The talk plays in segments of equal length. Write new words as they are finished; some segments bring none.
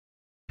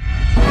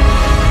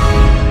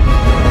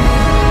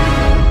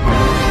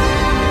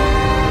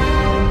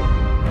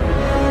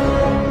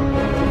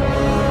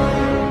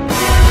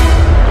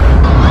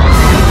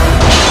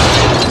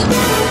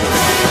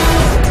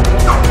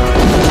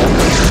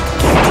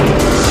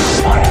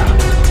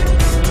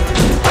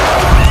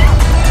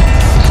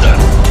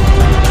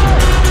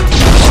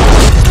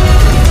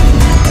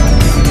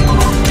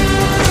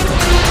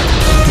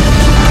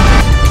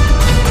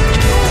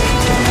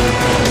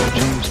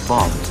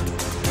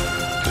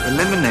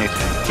Eliminate.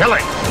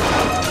 Killing.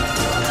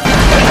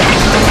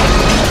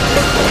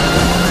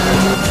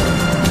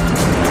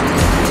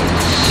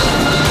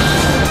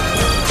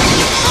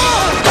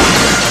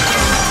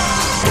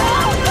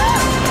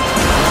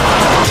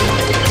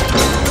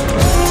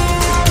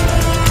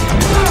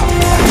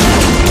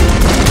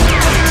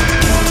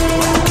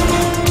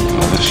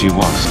 Whoever she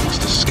was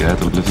must have scared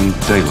the living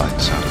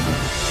daylights out of her.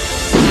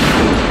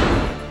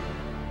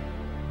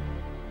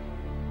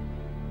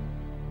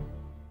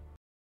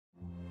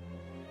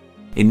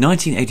 In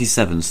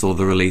 1987 saw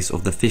the release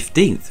of the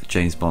 15th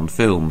James Bond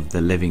film,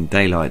 The Living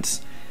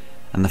Daylights,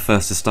 and the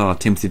first to star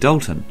Timothy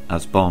Dalton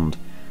as Bond.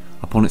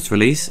 Upon its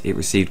release, it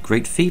received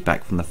great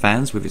feedback from the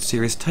fans with its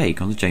serious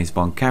take on the James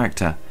Bond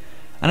character,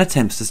 and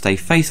attempts to stay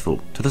faithful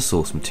to the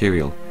source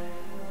material.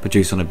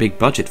 Produced on a big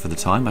budget for the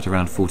time at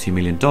around $40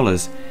 million,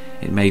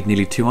 it made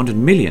nearly $200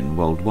 million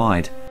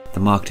worldwide.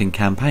 The marketing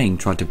campaign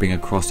tried to bring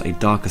across a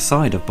darker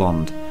side of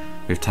Bond,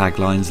 with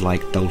taglines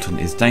like "Dalton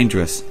is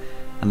dangerous,"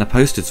 and the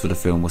posters for the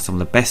film were some of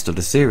the best of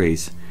the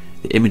series.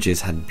 The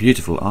images had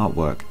beautiful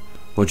artwork.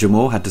 Roger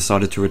Moore had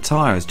decided to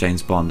retire as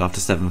James Bond after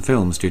 7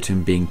 films due to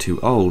him being too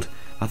old.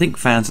 I think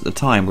fans at the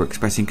time were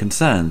expressing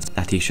concerns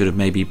that he should have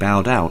maybe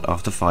bowed out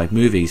after 5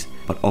 movies,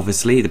 but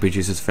obviously the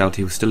producers felt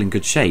he was still in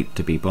good shape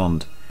to be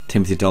Bond.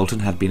 Timothy Dalton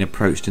had been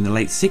approached in the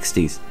late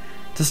 60s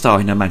to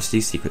star in Her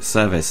Majesty's Secret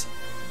Service,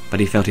 but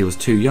he felt he was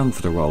too young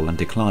for the role and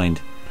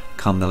declined.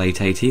 Come the late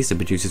 80s, the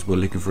producers were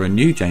looking for a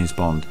new James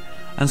Bond,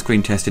 and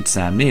screen tested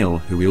Sam Neill,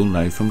 who we all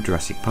know from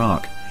Jurassic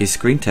Park. His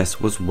screen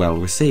test was well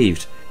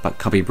received, but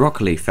Cubby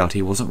Broccoli felt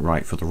he wasn't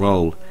right for the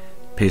role.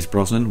 Pierce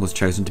Brosnan was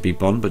chosen to be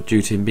Bond, but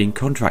due to him being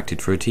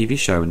contracted for a TV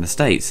show in the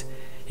States,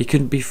 he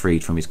couldn't be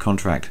freed from his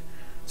contract.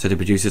 So the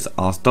producers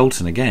asked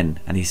Dalton again,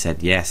 and he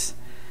said yes.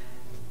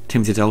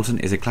 Timothy Dalton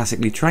is a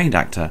classically trained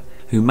actor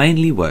who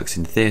mainly works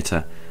in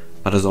theatre,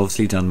 but has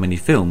obviously done many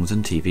films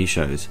and TV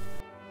shows.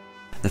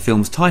 The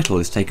film's title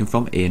is taken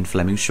from Ian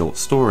Fleming's short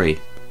story,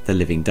 The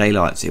Living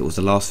Daylights. It was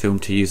the last film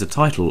to use the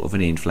title of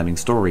an Ian Fleming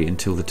story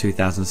until the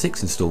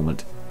 2006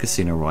 instalment,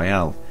 Casino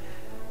Royale.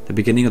 The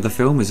beginning of the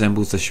film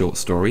resembles the short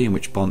story in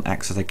which Bond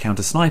acts as a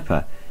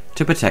counter-sniper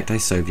to protect a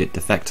Soviet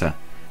defector,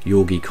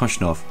 Georgy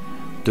Koshnov.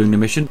 During the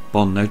mission,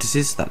 Bond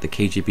notices that the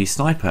KGB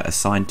sniper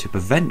assigned to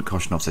prevent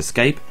Koshnov's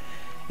escape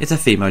is a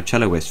female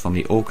celloist from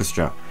the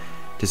orchestra.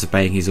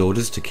 Disobeying his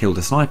orders to kill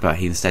the sniper,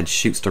 he instead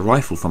shoots the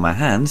rifle from her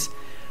hands.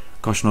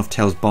 Koshnov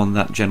tells Bond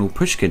that General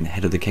Pushkin,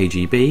 head of the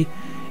KGB,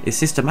 is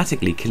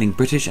systematically killing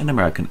British and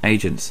American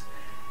agents.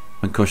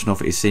 When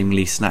Koshnov is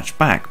seemingly snatched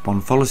back,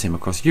 Bond follows him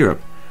across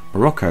Europe,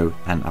 Morocco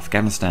and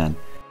Afghanistan.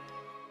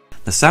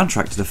 The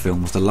soundtrack to the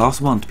film was the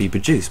last one to be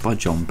produced by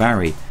John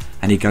Barry,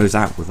 and he goes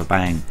out with a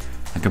bang,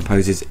 and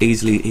composes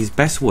easily his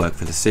best work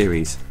for the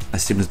series.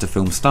 As soon as the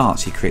film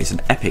starts, he creates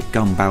an epic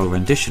gun barrel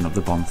rendition of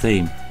the Bond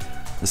theme.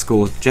 The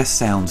score just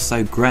sounds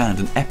so grand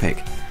and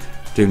epic.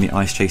 During the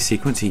ice chase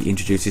sequence, he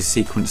introduces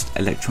sequenced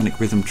electronic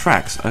rhythm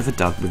tracks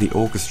overdubbed with the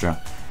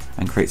orchestra,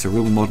 and creates a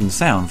real modern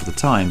sound for the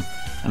time,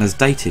 and has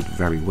dated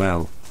very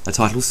well. The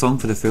title song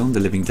for the film, The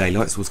Living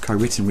Daylights, was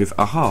co-written with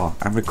a-ha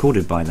and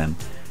recorded by them.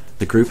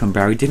 The group and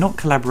Barry did not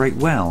collaborate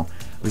well,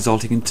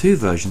 resulting in 2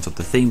 versions of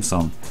the theme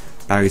song.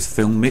 Barry's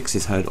film mix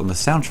is heard on the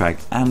soundtrack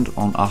and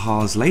on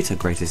a-ha's later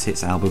greatest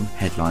hits album,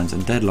 Headlines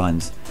and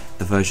Deadlines.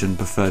 The version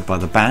preferred by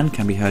the band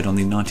can be heard on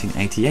the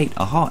 1988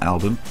 a-ha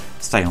album,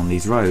 Stay on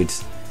These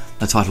Roads.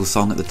 The title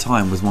song at the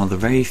time was one of the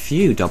very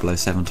few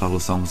 007 title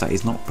songs that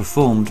is not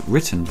performed,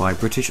 written by a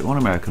British or an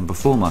American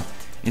performer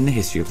in the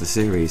history of the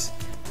series.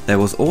 There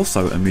was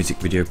also a music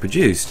video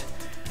produced,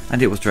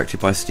 and it was directed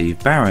by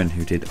Steve Barron,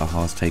 who did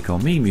a-ha's Take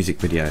On Me music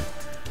video,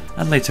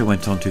 and later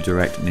went on to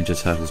direct Ninja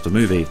Turtles the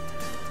movie.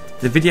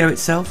 The video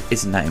itself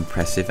isn't that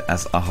impressive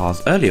as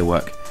a-ha's earlier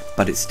work,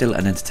 but it's still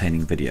an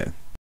entertaining video.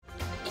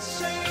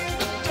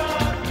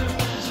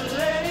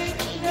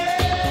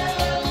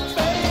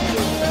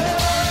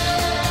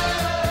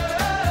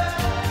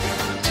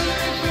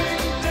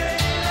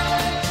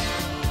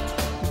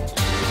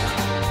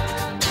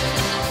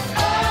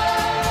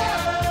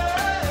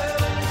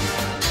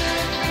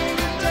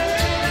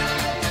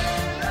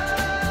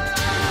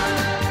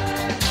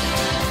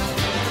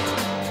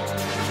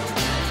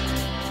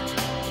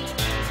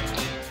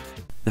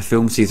 The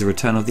film sees the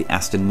return of the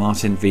Aston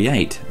Martin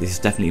V8. This is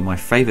definitely my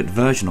favourite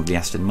version of the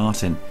Aston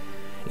Martin.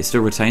 It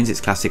still retains its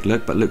classic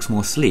look but looks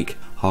more sleek.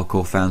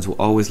 Hardcore fans will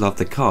always love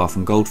the car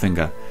from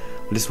Goldfinger,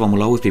 but this one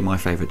will always be my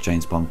favourite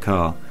James Bond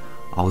car.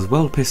 I was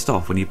well pissed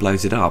off when he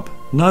blows it up.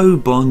 No,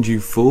 Bond, you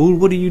fool,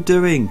 what are you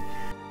doing?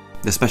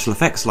 The special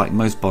effects, like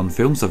most Bond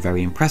films, are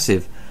very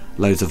impressive.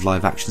 Loads of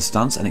live action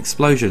stunts and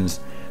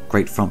explosions.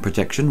 Great front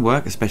projection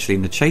work, especially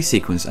in the chase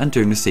sequence and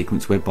during the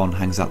sequence where Bond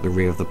hangs out the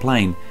rear of the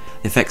plane.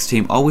 The effects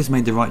team always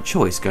made the right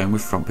choice going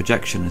with front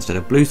projection instead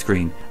of blue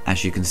screen.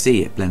 As you can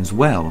see, it blends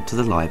well to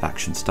the live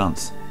action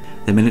stunts.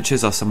 The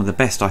miniatures are some of the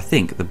best I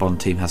think the Bond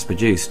team has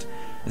produced.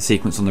 The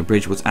sequence on the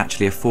bridge was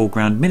actually a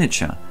foreground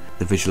miniature.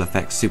 The visual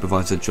effects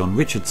supervisor John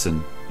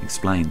Richardson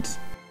explains.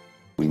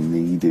 We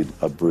needed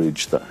a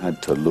bridge that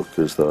had to look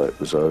as though it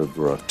was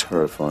over a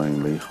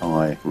terrifyingly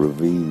high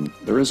ravine.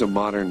 There is a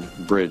modern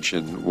bridge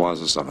in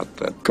Ouazzazate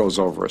that goes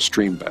over a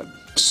stream bed.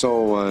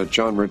 So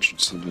John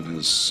Richardson and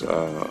his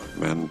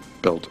men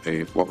built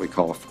what we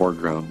call a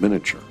foreground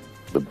miniature.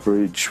 The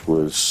bridge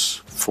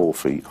was 4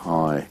 feet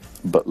high,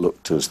 but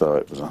looked as though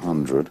it was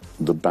 100.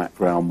 The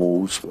background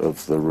walls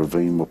of the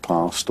ravine were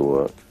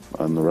plasterwork,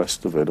 and the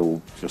rest of it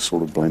all just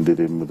sort of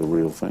blended in with the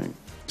real thing.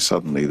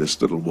 Suddenly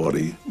this little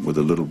wadi with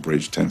a little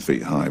bridge 10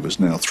 feet high was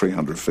now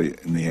 300 feet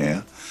in the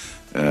air,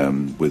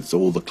 with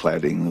all the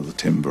cladding of the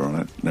timber on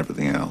it and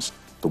everything else.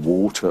 The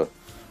water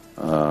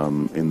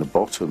in the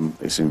bottom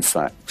is in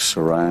fact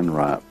saran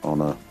wrap on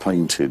a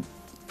painted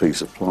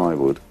piece of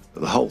plywood.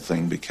 The whole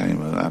thing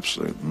became an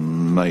absolute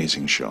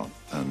amazing shot,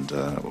 and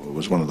it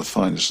was one of the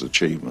finest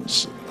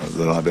achievements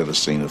that I've ever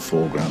seen of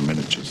foreground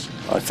miniatures.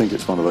 I think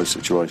it's one of those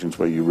situations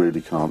where you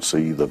really can't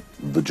see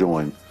the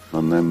join.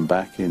 And then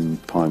back in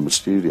Pinewood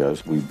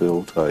Studios, we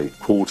built a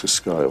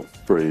quarter-scale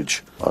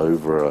bridge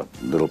over a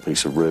little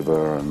piece of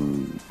river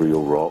and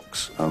real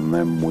rocks, and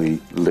then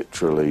we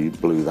literally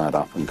blew that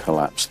up and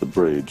collapsed the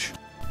bridge.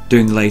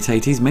 During the late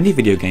 80s, many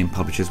video game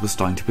publishers were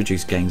starting to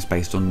produce games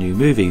based on new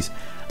movies,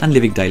 and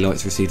Living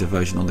Daylights received a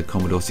version on the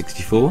Commodore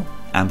 64,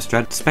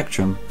 Amstrad,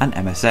 Spectrum and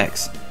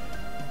MSX,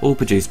 all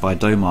produced by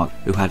Domark,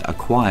 who had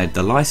acquired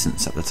the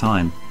license at the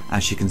time.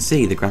 As you can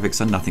see, the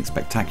graphics are nothing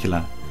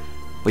spectacular.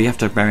 But you have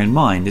to bear in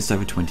mind it's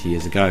over 20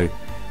 years ago.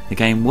 The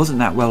game wasn't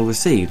that well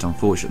received,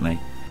 unfortunately.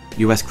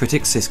 US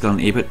critics Siskel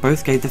and Ebert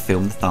both gave the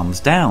film the thumbs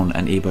down,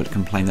 and Ebert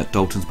complained that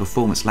Dalton's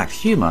performance lacked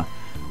humour,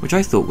 which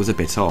I thought was a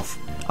bit off.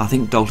 I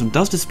think Dalton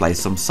does display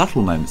some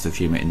subtle moments of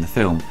humour in the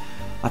film.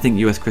 I think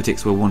US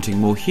critics were wanting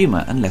more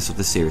humour and less of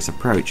the serious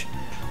approach,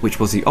 which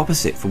was the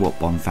opposite for what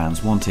Bond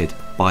fans wanted.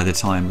 By the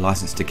time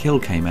License to Kill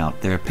came out,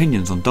 their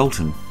opinions on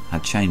Dalton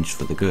had changed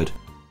for the good.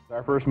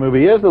 Our first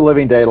movie is The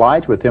Living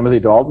Daylights with Timothy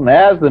Dalton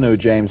as the new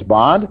James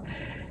Bond.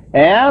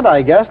 And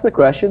I guess the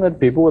question that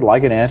people would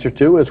like an answer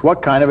to is,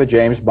 what kind of a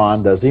James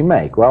Bond does he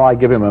make? Well, I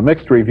give him a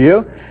mixed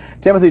review.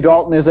 Timothy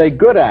Dalton is a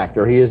good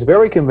actor. He is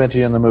very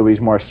convincing in the movie's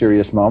more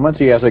serious moments.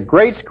 He has a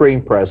great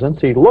screen presence.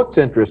 He looks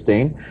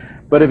interesting.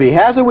 But if he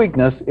has a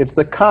weakness, it's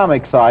the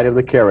comic side of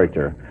the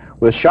character.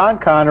 With Sean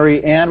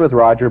Connery and with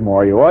Roger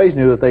Moore, you always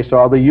knew that they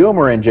saw the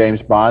humor in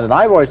James Bond, and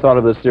I've always thought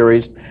of this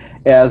series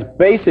as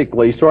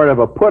basically sort of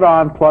a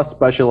put-on plus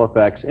special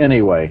effects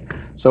anyway.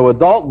 So with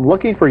Dalton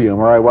looking for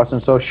humor, I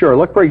wasn't so sure.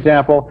 Look, for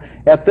example,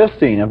 at this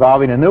scene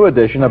involving a new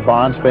edition of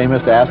Bond's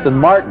famous Aston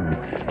Martin.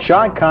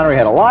 Sean Connery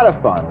had a lot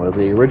of fun with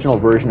the original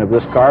version of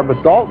this car,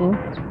 but Dalton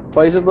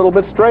plays it a little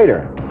bit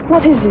straighter.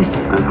 What is this?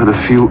 I've had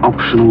a few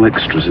optional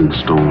extras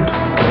installed.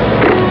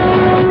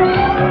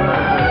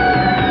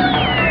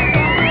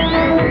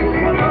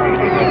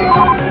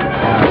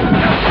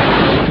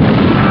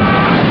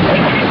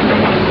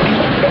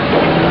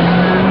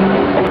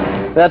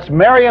 That's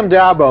Miriam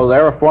Dabo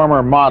there, a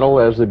former model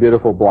as the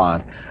beautiful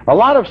blonde. A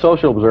lot of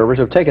social observers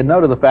have taken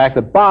note of the fact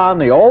that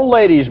Bond, the old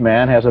ladies'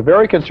 man, has a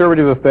very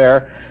conservative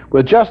affair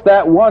with just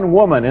that one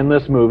woman in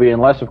this movie,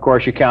 unless, of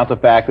course, you count the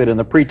fact that in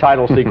the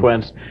pre-title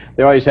sequence,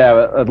 they always have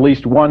at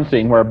least one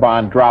scene where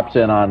Bond drops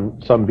in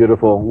on some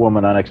beautiful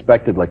woman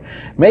unexpectedly.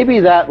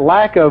 Maybe that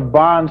lack of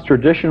Bond's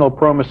traditional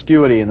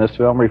promiscuity in this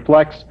film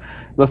reflects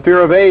the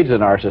fear of AIDS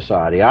in our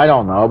society. I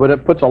don't know, but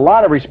it puts a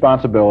lot of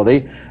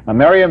responsibility on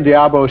Miriam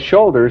Diabo's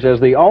shoulders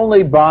as the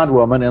only Bond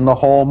woman in the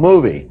whole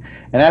movie.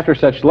 And after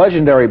such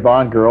legendary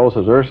Bond girls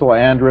as Ursula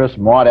Andress,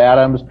 Maude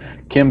Adams,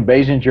 Kim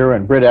Basinger,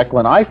 and Britt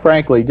Eklund, I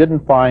frankly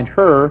didn't find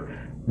her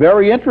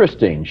very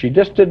interesting. She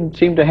just didn't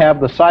seem to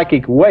have the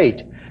psychic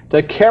weight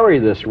to carry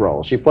this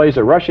role. She plays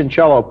a Russian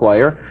cello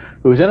player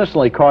who's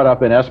innocently caught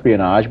up in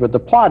espionage, but the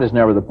plot is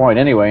never the point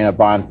anyway in a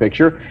Bond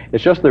picture.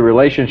 It's just the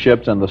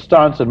relationships and the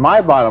stunts, and my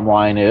bottom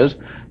line is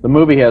the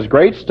movie has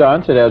great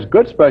stunts, it has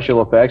good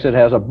special effects, it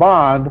has a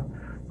Bond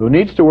who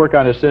needs to work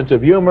on his sense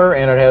of humor,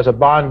 and it has a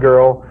Bond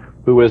girl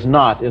who is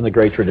not in the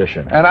great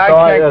tradition. And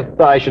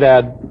I should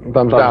add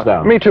thumbs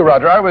down. Me too,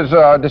 Roger. I was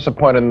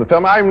disappointed in the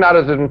film. I'm not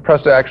as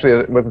impressed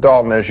actually with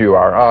Dalton as you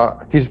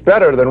are. He's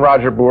better than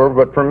Roger Moore,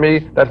 but for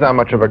me, that's not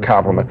much of a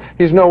compliment.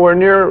 He's nowhere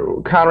near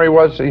Connery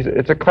was.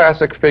 It's a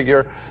classic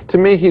figure. To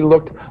me, he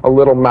looked a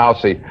little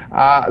mousy.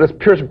 This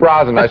Pierce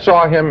Brosnan, I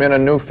saw him in a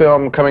new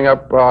film coming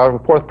up,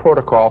 Fourth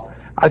Protocol.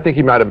 I think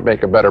he might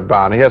make a better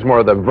Bond. He has more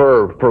of the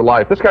verve for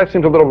life. This guy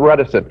seems a little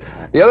reticent.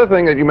 The other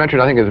thing that you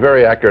mentioned I think is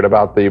very accurate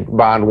about the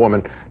Bond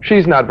woman.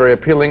 She's not very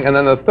appealing. And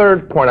then the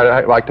third point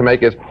I'd like to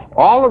make is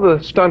all of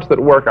the stunts that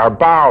work are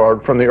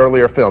borrowed from the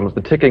earlier films.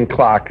 The ticking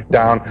clock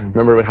down,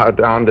 remember how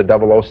down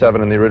to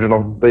 007 in the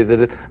original,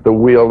 the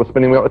wheel, the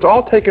spinning wheel. It's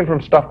all taken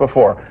from stuff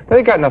before.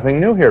 They got nothing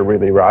new here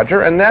really,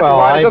 Roger, and that's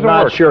why it doesn't work. Well,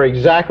 I'm not sure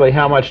exactly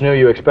how much new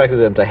you expected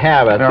them to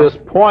have. At this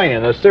point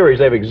in the series,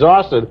 they've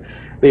exhausted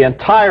the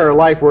entire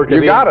life work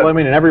of Ian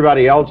Fleming and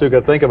everybody else who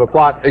could think of a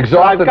plot.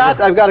 Exhausted.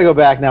 I've got to go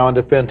back now and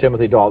defend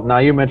Timothy Dalton. Now,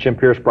 you mentioned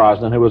Pierce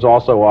Brosnan, who was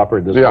also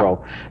offered this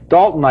role.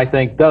 Dalton, I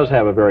think, does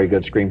have a very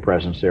good screen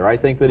presence there. I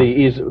think that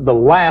he's the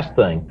last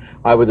thing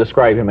I would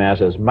describe him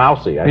as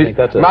mousy. I think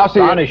that's an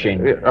astonishing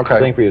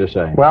thing for you to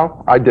say.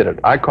 Well, I did it.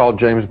 I called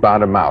James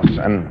Bond a mouse,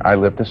 and I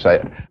live to say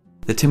it.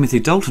 The Timothy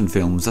Dalton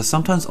films are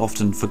sometimes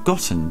often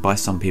forgotten by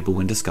some people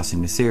when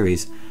discussing the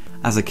series.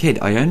 As a kid,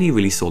 I only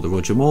really saw the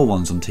Roger Moore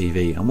ones on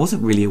TV and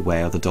wasn't really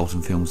aware of the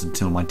Dalton films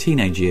until my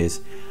teenage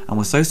years, and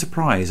was so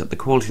surprised at the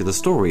quality of the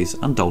stories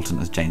and Dalton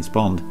as James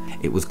Bond.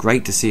 It was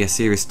great to see a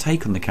serious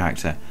take on the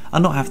character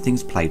and not have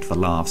things played for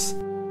laughs.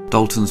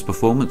 Dalton's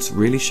performance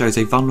really shows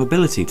a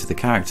vulnerability to the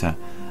character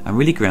and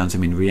really grounds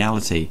him in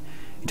reality.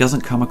 He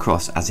doesn't come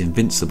across as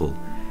invincible.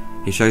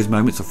 He shows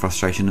moments of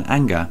frustration and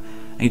anger,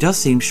 and he does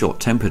seem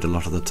short-tempered a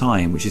lot of the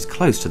time, which is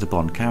close to the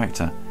Bond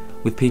character.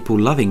 With people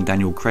loving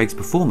Daniel Craig's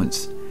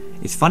performance,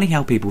 it's funny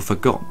how people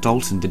forgot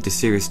Dalton did the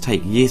serious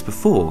take years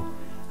before,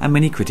 and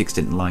many critics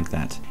didn't like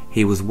that.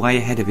 He was way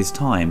ahead of his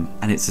time,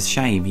 and it's a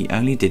shame he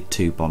only did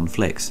 2 Bond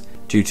flicks.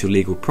 Due to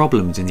legal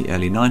problems in the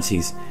early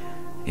 90s,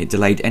 it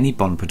delayed any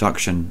Bond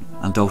production,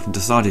 and Dalton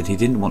decided he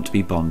didn't want to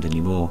be Bond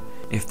anymore.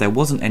 If there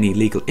wasn't any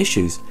legal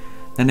issues,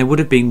 then there would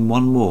have been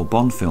one more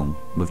Bond film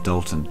with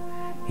Dalton.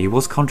 He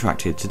was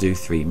contracted to do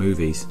 3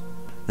 movies.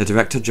 The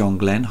director John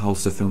Glenn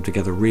holds the film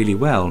together really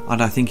well,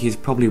 and I think he's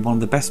probably one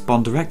of the best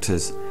Bond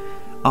directors,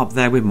 up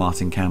there with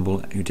Martin Campbell,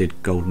 who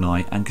did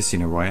GoldenEye and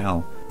Casino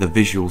Royale. The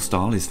visual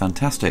style is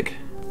fantastic,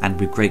 and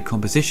with great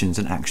compositions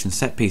and action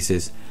set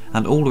pieces,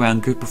 and all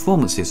around good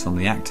performances from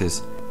the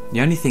actors.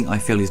 The only thing I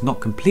feel is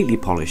not completely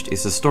polished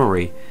is the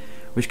story,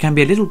 which can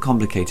be a little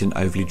complicated and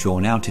overly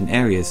drawn out in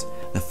areas.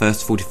 The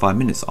first 45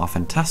 minutes are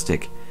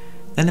fantastic,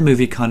 then the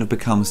movie kind of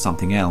becomes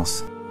something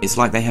else. It's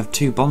like they have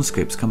 2 Bond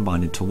scripts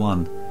combined into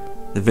one.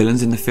 The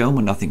villains in the film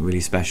are nothing really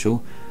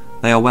special.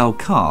 They are well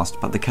cast,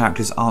 but the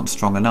characters aren't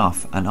strong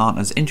enough and aren't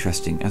as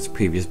interesting as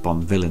previous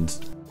Bond villains.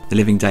 The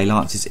Living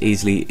Daylights is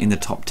easily in the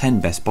top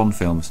 10 best Bond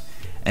films.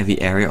 Every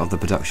area of the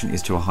production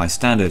is to a high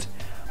standard,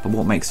 but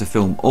what makes the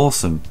film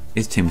awesome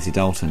is Timothy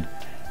Dalton,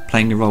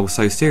 playing the role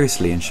so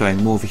seriously and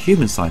showing more of a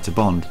human side to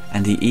Bond,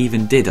 and he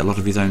even did a lot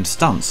of his own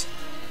stunts,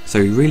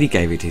 so he really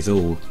gave it his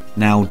all.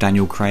 Now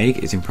Daniel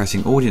Craig is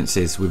impressing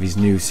audiences with his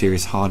new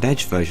serious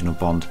hard-edged version of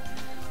Bond,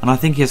 and I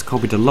think he has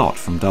copied a lot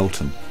from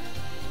Dalton.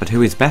 But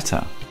who is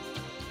better?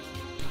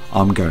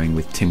 I'm going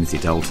with Timothy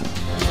Dalton.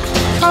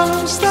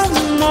 Comes the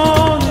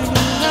morning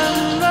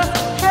and the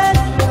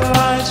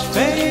headlights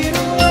fade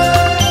away.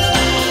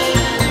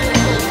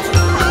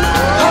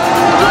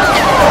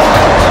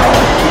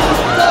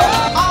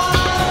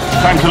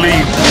 Time to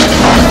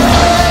leave.